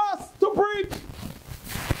for us to bridge.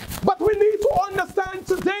 But we need to understand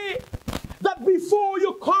today that before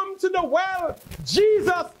you come to the well,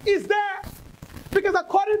 Jesus is there. Because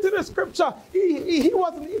according to the scripture, it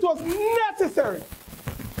was necessary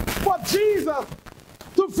for Jesus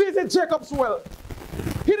to visit Jacob's well.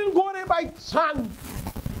 He didn't go there by chance.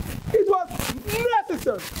 It was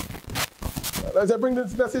necessary. As I bring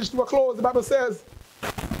this message to a close, the Bible says,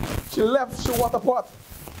 she left her water pot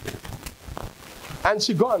and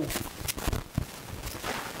she gone.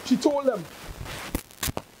 She told them,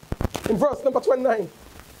 in verse number 29,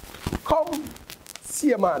 come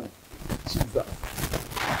see a man, Jesus,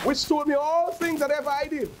 which told me all things that ever I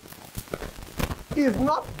did. Is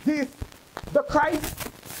not this the Christ?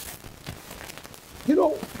 You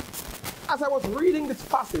know, as I was reading this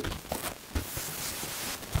passage,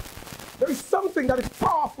 there is something that is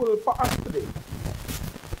powerful for us today.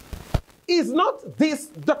 Is not this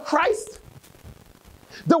the Christ?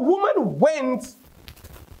 The woman went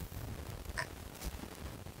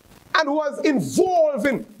and was involved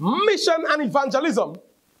in mission and evangelism.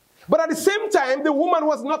 But at the same time, the woman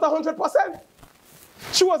was not 100%.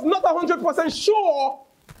 She was not 100% sure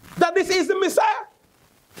that this is the Messiah.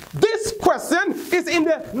 This question is in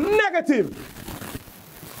the negative.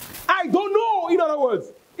 I don't know, in other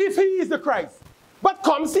words, if he is the Christ. But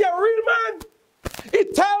come see a real man.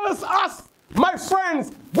 It tells us, my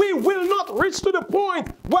friends, we will not reach to the point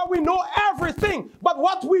where we know everything. But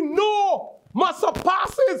what we know must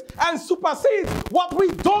surpasses and supersedes what we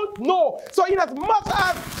don't know. So in as much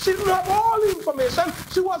as she didn't have all the information,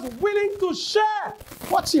 she was willing to share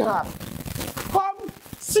what she had. Come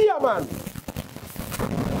see a man.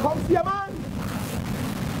 Come see a man.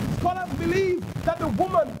 Scholars believe that the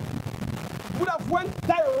woman would have went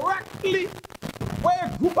directly where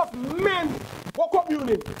a group of men were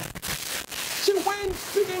communing. She went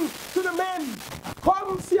speaking to the men.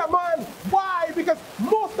 Come see a man. Why? Because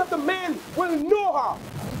most of the men will know her.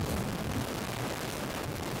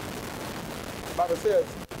 The Bible says,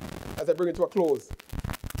 as I bring it to a close,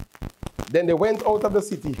 then they went out of the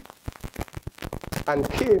city and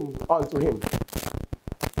came unto him.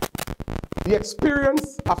 The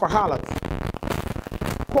experience of a harlot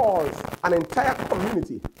caused an entire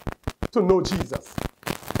community to know Jesus.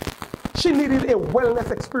 She needed a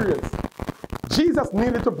wellness experience. Jesus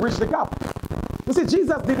needed to bridge the gap. You see,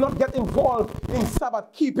 Jesus did not get involved in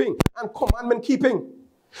Sabbath keeping and commandment keeping.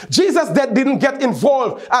 Jesus didn't get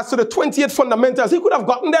involved as to the 28 fundamentals. He could have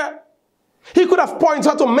gotten there. He could have pointed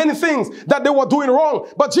out to many things that they were doing wrong.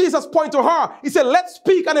 But Jesus pointed to her. He said, let's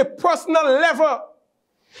speak on a personal level.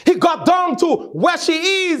 He got down to where she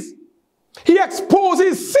is. He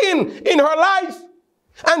exposes sin in her life.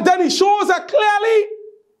 And then he shows her clearly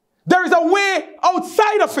there is a way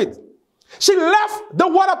outside of it. She left the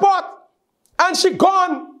water pot and she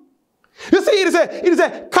gone. You see, it is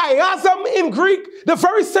a chiasm in Greek, the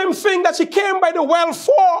very same thing that she came by the well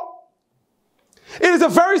for. It is the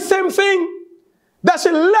very same thing that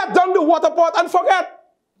she left down the water pot and forget.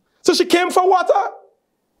 So she came for water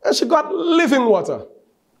and she got living water.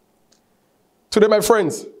 Today, my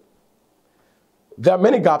friends, there are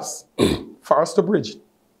many gaps for us to bridge.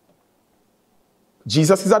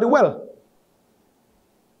 Jesus is at the well.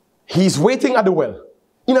 He's waiting at the well.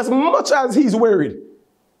 In as much as he's worried,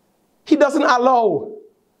 he doesn't allow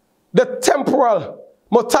the temporal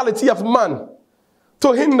mortality of man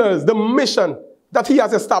to hinder the mission that he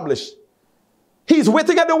has established. He's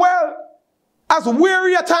waiting at the well. As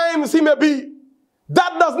weary at times he may be,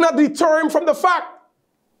 that does not deter him from the fact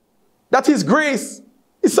that his grace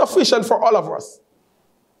is sufficient for all of us.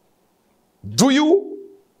 Do you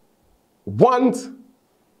want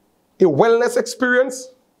a wellness experience?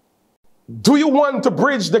 Do you want to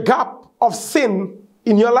bridge the gap of sin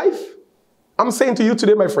in your life? I'm saying to you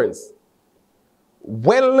today, my friends,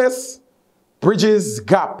 wellness bridges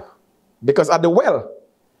gap, because at the well,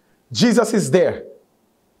 Jesus is there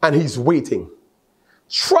and he's waiting.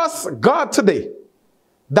 Trust God today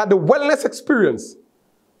that the wellness experience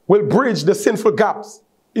will bridge the sinful gaps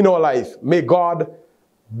in our life. May God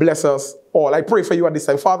bless us all. I pray for you at this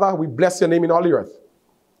time. Father, we bless your name in all the earth.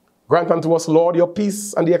 Grant unto us, Lord, your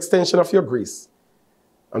peace and the extension of your grace.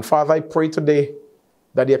 And Father, I pray today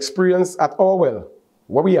that the experience at our well,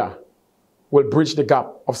 where we are, will bridge the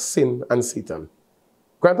gap of sin and Satan.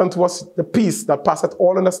 Grant unto us the peace that passeth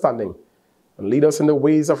all understanding, and lead us in the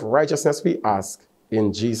ways of righteousness, we ask,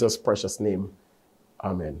 in Jesus' precious name.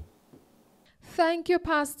 Amen. Thank you,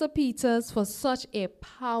 Pastor Peters, for such a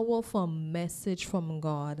powerful message from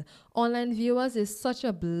God. Online viewers, it's such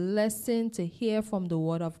a blessing to hear from the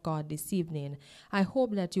Word of God this evening. I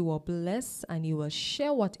hope that you will bless and you will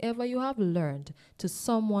share whatever you have learned to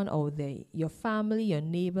someone out there, your family, your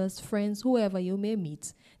neighbors, friends, whoever you may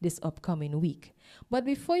meet this upcoming week. But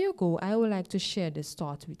before you go, I would like to share this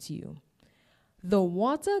thought with you. The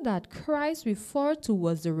water that Christ referred to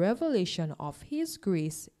was the revelation of his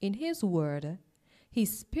grace in his word.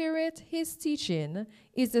 His spirit, his teaching,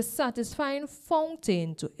 is the satisfying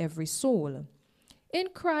fountain to every soul. In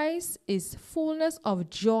Christ is fullness of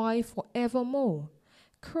joy forevermore.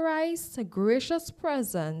 Christ's gracious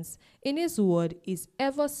presence in his word is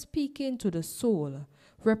ever speaking to the soul,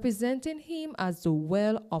 representing him as the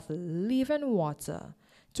well of living water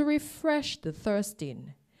to refresh the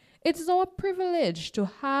thirsting. It is our privilege to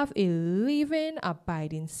have a living,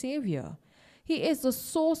 abiding Savior. He is the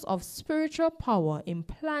source of spiritual power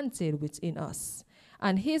implanted within us,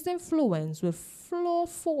 and his influence will flow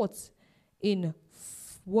forth in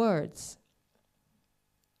words.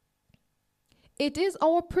 It is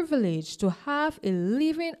our privilege to have a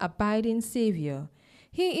living, abiding Savior.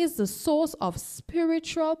 He is the source of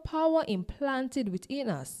spiritual power implanted within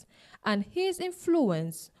us, and his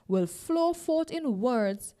influence will flow forth in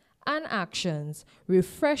words and actions,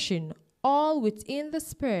 refreshing all within the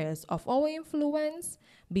spheres of our influence,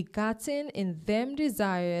 begetting in them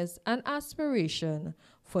desires and aspiration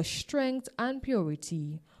for strength and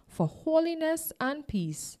purity, for holiness and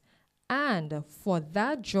peace, and for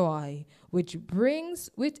that joy which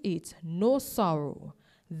brings with it no sorrow.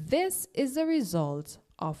 This is the result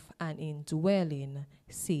of an indwelling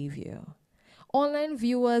Savior. Online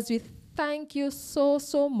viewers, we thank you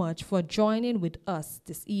so much for joining with us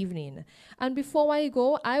this evening. And before I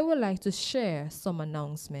go, I would like to share some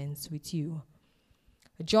announcements with you.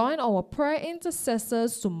 Join our prayer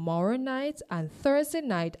intercessors tomorrow night and Thursday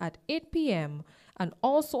night at 8 p.m. and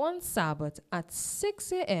also on Sabbath at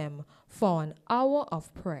 6 a.m. for an hour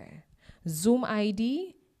of prayer. Zoom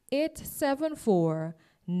ID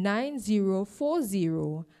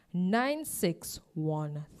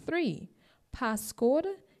 874-9040-9613. Passcode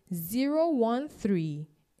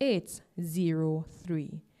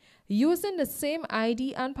 013803. Using the same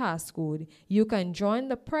ID and passcode, you can join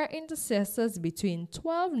the prayer intercessors between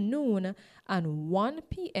 12 noon and 1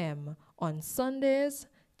 p.m. on Sundays,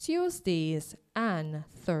 Tuesdays, and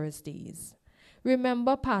Thursdays.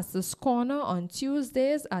 Remember Pastor's Corner on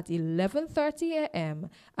Tuesdays at 11:30 a.m.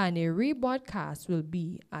 and a rebroadcast will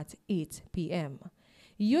be at 8 p.m.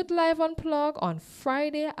 Youth Live Unplug on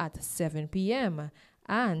Friday at 7 p.m.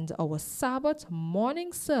 and our Sabbath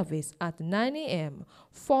morning service at 9 a.m.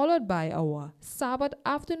 followed by our Sabbath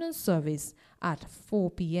afternoon service at 4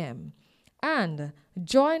 p.m. And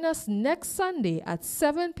join us next Sunday at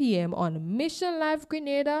 7 p.m. on Mission Live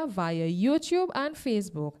Grenada via YouTube and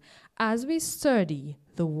Facebook as we study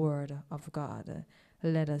the Word of God.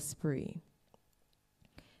 Let us pray.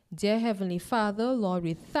 Dear Heavenly Father, Lord,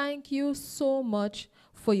 we thank you so much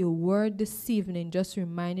for your word this evening, just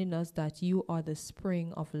reminding us that you are the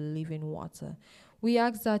spring of living water. We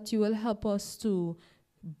ask that you will help us to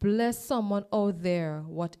bless someone out there,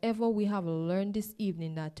 whatever we have learned this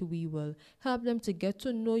evening, that we will help them to get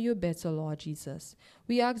to know you better, Lord Jesus.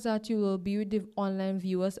 We ask that you will be with the online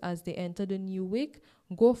viewers as they enter the new week.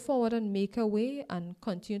 Go forward and make a way and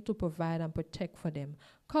continue to provide and protect for them.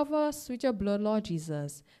 Cover us with your blood, Lord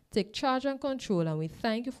Jesus. Take charge and control, and we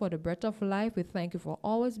thank you for the breath of life. We thank you for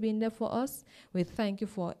always being there for us. We thank you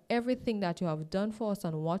for everything that you have done for us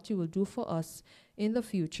and what you will do for us in the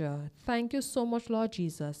future. Thank you so much, Lord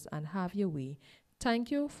Jesus, and have your way.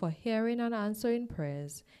 Thank you for hearing and answering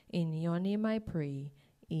prayers. In your name I pray.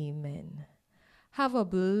 Amen. Have a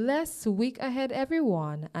blessed week ahead,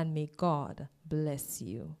 everyone, and may God bless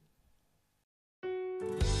you.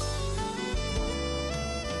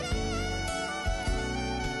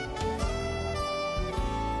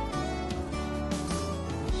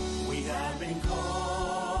 We have been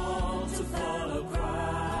called to follow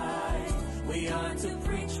Christ. We are to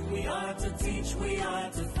preach, we are to teach, we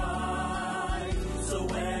are to fight. So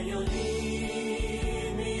where you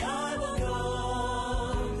lead me, I will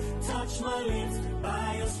go. Touch my lips,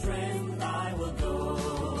 by your strength I will go.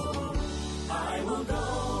 I will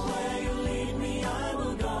go where you lead me, I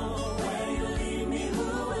will go. Where you lead me, who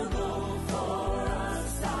will go for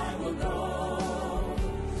us? I will go.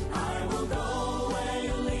 I will go where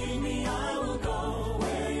you lead me, I will go.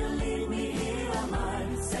 Where you lead me, here am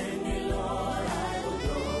I. Send me, Lord, I will go.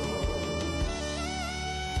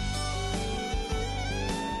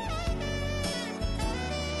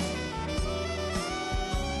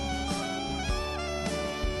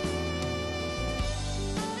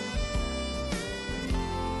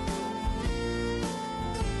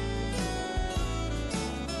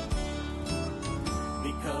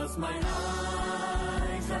 Because my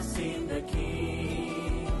eyes have seen the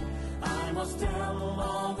King, I must tell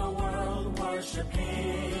all the world, worship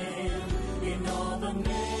Him. In all the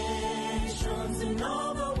nations, in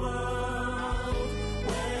all the world,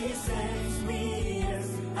 where He sends me, yes,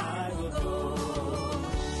 I will go.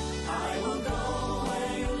 I will go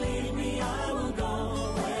where you lead me, I will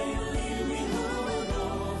go. Where you lead me, who will go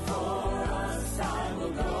for us? I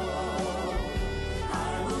will go. I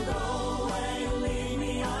will go where you lead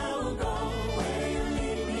me, I will go. Where you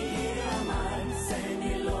lead me, here am I. Send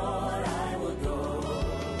me, Lord, I will go.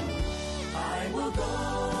 I will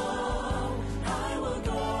go.